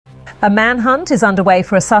A manhunt is underway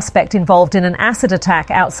for a suspect involved in an acid attack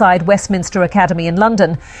outside Westminster Academy in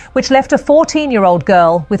London, which left a 14-year-old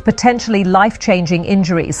girl with potentially life-changing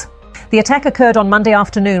injuries. The attack occurred on Monday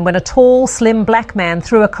afternoon when a tall, slim black man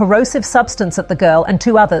threw a corrosive substance at the girl and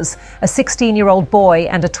two others, a 16-year-old boy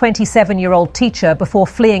and a 27-year-old teacher, before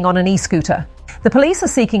fleeing on an e-scooter. The police are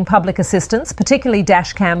seeking public assistance, particularly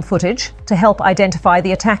dashcam footage, to help identify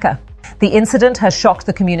the attacker. The incident has shocked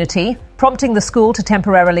the community, prompting the school to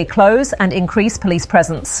temporarily close and increase police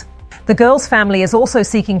presence. The girl's family is also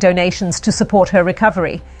seeking donations to support her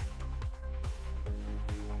recovery.